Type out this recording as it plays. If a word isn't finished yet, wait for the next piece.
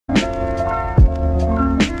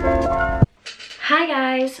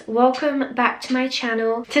guys, welcome back to my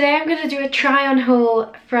channel. Today I'm going to do a try on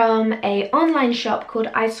haul from a online shop called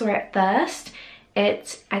I Saw It First.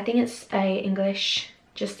 I think it's a English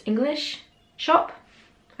shop.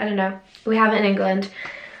 I don't know. We have it in England.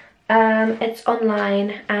 It's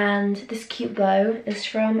online and this cute bow is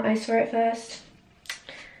from I Saw It First.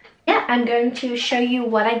 Yeah, I'm going to show you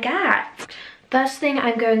what I got. First thing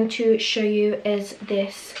I'm going to show you is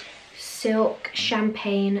this silk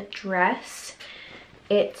champagne dress.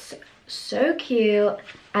 It's so cute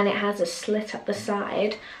and it has a slit up the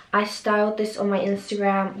side. I styled this on my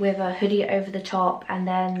Instagram with a hoodie over the top and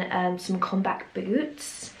then some combat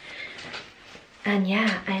boots. And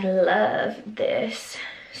yeah, I love this.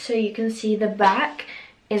 So you can see the back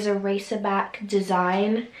is a racer back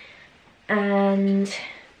design and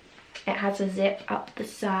it has a zip up the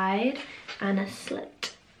side and a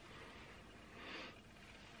slit.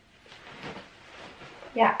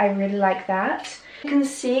 Yeah, I really like that. You can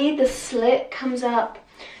see the slit comes up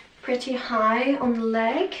pretty high on the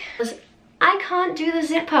leg. I can't do the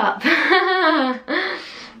zip up,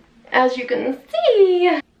 as you can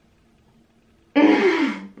see.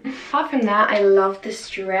 Apart from that, I love this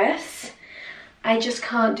dress. I just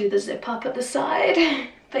can't do the zip up at the side.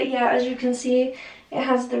 But yeah, as you can see, it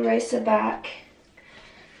has the racer back.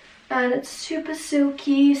 And it's super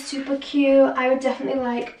silky, super cute. I would definitely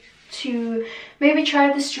like to maybe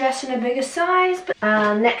try this dress in a bigger size. But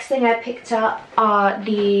next thing I picked up are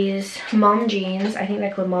these mom jeans. I think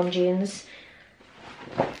they're called mom jeans.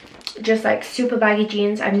 Just like super baggy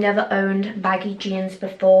jeans. I've never owned baggy jeans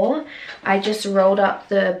before. I just rolled up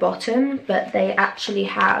the bottom, but they actually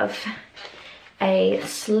have a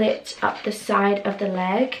slit up the side of the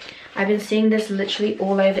leg. I've been seeing this literally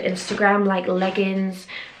all over Instagram, like leggings,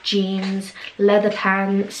 jeans, leather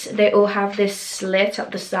pants. They all have this slit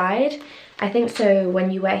up the side. I think so when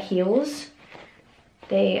you wear heels.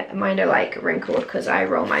 Mine are like wrinkled because I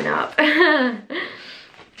roll mine up.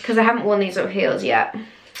 Because I haven't worn these with heels yet.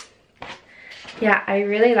 Yeah, I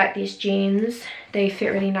really like these jeans. They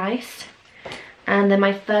fit really nice. And they're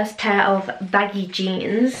my first pair of baggy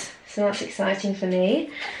jeans. So that's exciting for me.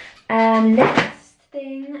 Next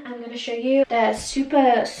thing I'm going to show you, they're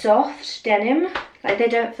super soft denim. Like they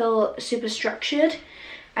don't feel super structured.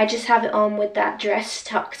 I just have it on with that dress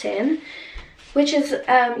tucked in, which is,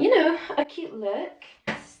 you know, a cute look.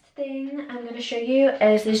 Next thing I'm going to show you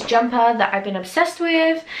is this jumper that I've been obsessed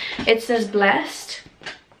with. It says Blessed.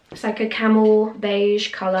 It's like a camel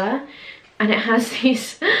beige colour and it has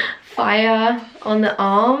these fire on the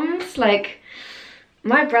arms. Like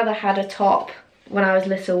my brother had a top when I was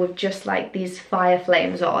little with just like these fire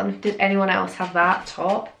flames on. Did anyone else have that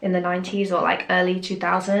top in the 90s or like early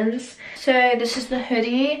 2000s? So this is the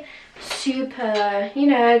hoodie. Super, you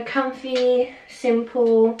know, comfy,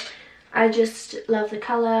 simple. I just love the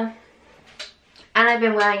colour. And I've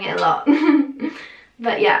been wearing it a lot.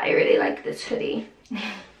 But yeah, I really like this hoodie.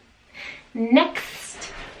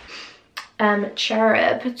 Next,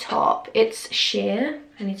 cherub top. It's sheer.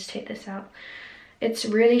 I need to take this out. It's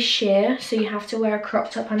really sheer, so you have to wear a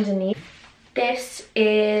crop top underneath. This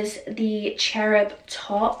is the cherub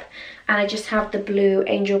top, and I just have the blue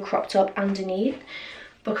angel crop top underneath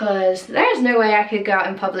because there's no way I could go out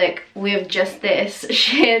in public with just this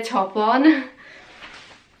sheer top on.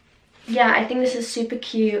 Yeah, I think this is super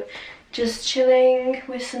cute. Just chilling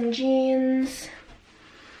with some jeans.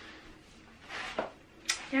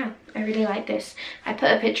 Yeah, I really like this. I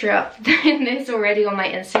put a picture up in this already on my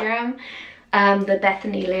Instagram. The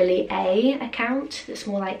Bethanylilyapril account. It's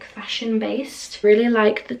more like fashion based. Really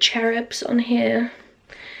like the cherubs on here.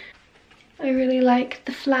 I really like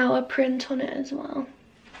the flower print on it as well.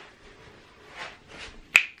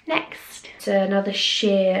 Next, it's another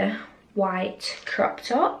sheer white crop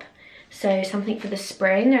top. So something for the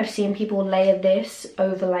spring. I've seen people layer this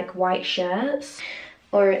over like white shirts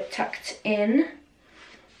or it tucked in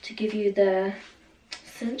to give you the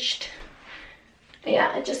cinched.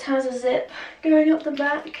 Yeah, it just has a zip going up the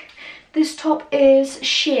back. This top is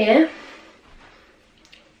sheer.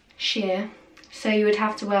 So you would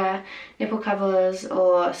have to wear nipple covers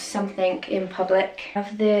or something in public. I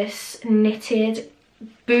have this knitted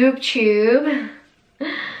boob tube.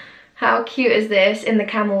 How cute is this in the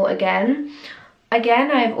camel again?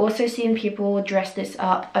 Again, I've also seen people dress this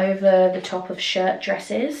up over the top of shirt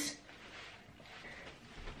dresses.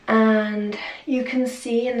 And you can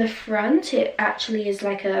see in the front it actually is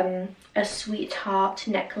like a sweetheart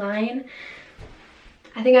neckline.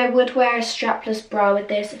 I think I would wear a strapless bra with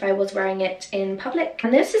this if I was wearing it in public.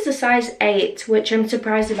 And this is a size 8, which I'm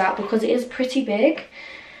surprised about because it is pretty big.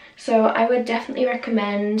 So I would definitely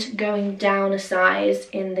recommend going down a size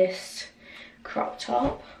in this crop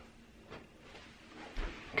top,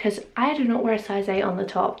 because I do not wear a size 8 on the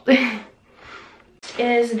top.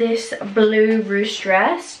 Is this blue ruche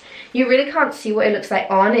dress. You really can't see what it looks like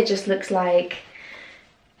on. It just looks like,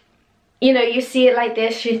 you know, you see it like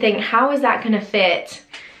this, you think, how is that gonna fit?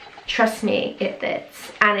 Trust me, it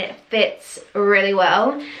fits, and it fits really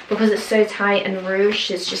well because it's so tight and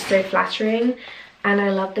ruche. It's just so flattering, and I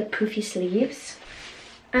love the poofy sleeves.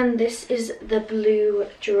 And this is the blue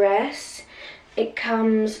dress. It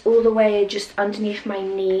comes all the way just underneath my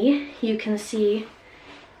knee. You can see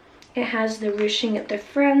it has the ruching at the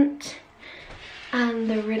front and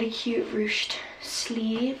the really cute ruched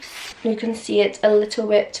sleeves. You can see it a little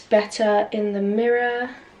bit better in the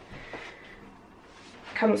mirror.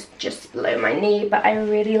 Comes just below my knee, but I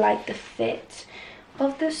really like the fit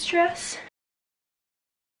of this dress.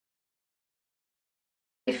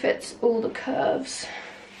 It fits all the curves.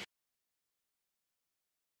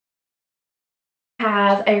 I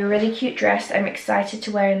have a really cute dress I'm excited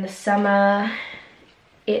to wear in the summer.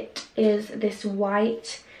 It is this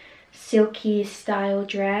white silky style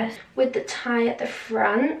dress with the tie at the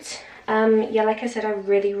front. Yeah, like I said, I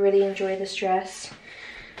really enjoy this dress.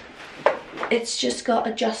 It's just got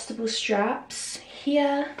adjustable straps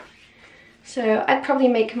here, so I'd probably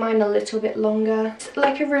make mine a little bit longer. It's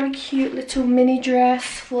like a really cute little mini dress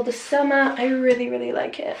for the summer. I really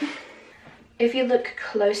like it. If you look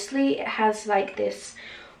closely, it has like this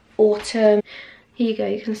autumn, here you go,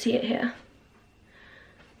 you can see it here,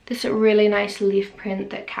 this really nice leaf print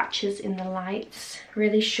that catches in the lights.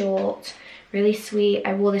 Really short, really sweet.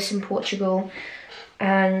 I wore this in Portugal,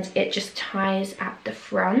 and it just ties at the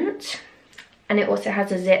front, and it also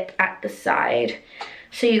has a zip at the side,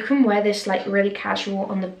 so you can wear this like really casual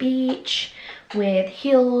on the beach with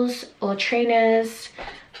heels or trainers,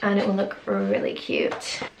 and it will look really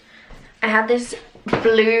cute. I have this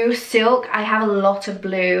blue silk, I have a lot of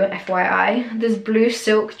blue, FYI, this blue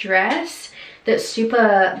silk dress that's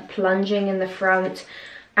super plunging in the front,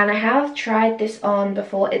 and I have tried this on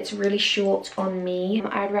before. It's really short on me.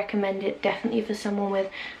 I'd recommend it definitely for someone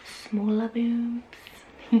with smaller boobs.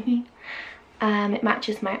 It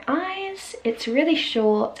matches my eyes. It's really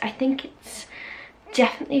short. I think it's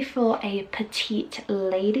definitely for a petite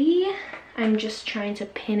lady. I'm just trying to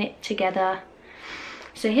pin it together.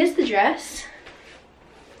 So here's the dress.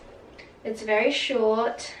 It's very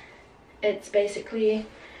short. It's basically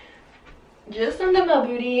just under my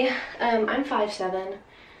booty. I'm 5'7",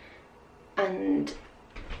 and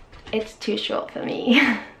it's too short for me.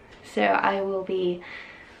 So I will be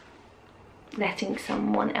letting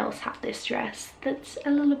someone else have this dress that's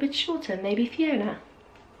a little bit shorter, maybe Fiona,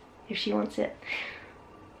 if she wants it.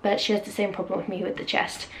 But she has the same problem with me with the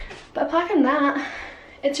chest. But apart from that,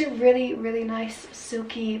 it's a really nice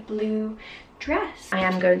silky blue dress. I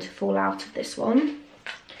am going to fall out of this one.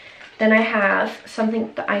 Then I have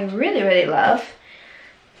something that I really love,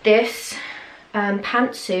 this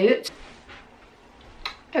pantsuit.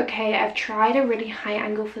 Okay, I've tried a really high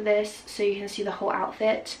angle for this so you can see the whole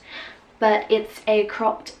outfit, but it's a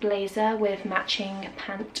cropped blazer with matching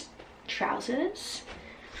pant trousers.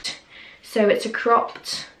 So it's a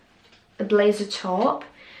cropped blazer top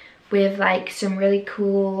with like some really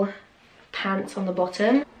cool pants on the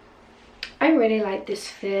bottom. I really like this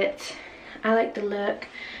fit. I like the look.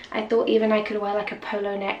 I thought even I could wear like a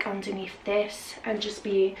polo neck underneath this and just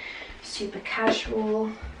be super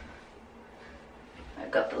casual.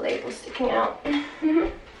 I've got the label sticking out.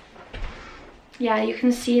 Yeah, you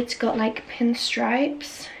can see it's got like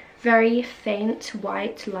pinstripes, very faint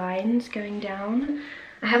white lines going down.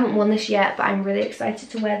 I haven't worn this yet, but I'm really excited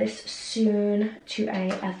to wear this soon to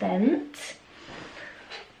an event.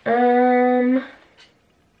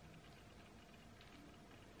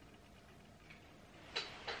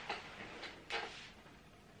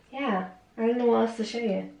 Yeah, I don't know what else to show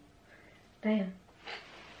you. Damn.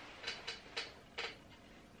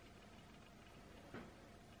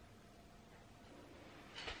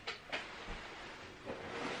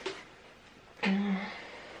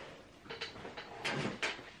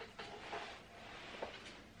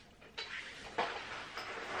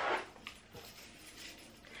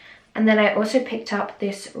 And then I also picked up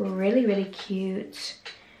this really cute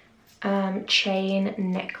chain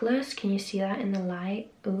necklace. Can you see that in the light?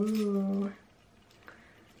 Ooh.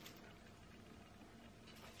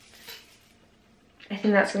 I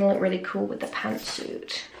think that's gonna look really cool with the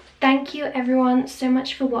pantsuit. Thank you everyone so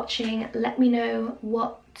much for watching. Let me know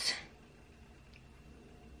what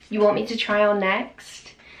you want me to try on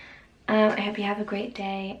next. I hope you have a great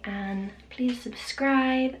day, and please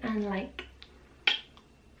subscribe and like.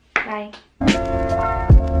 Bye.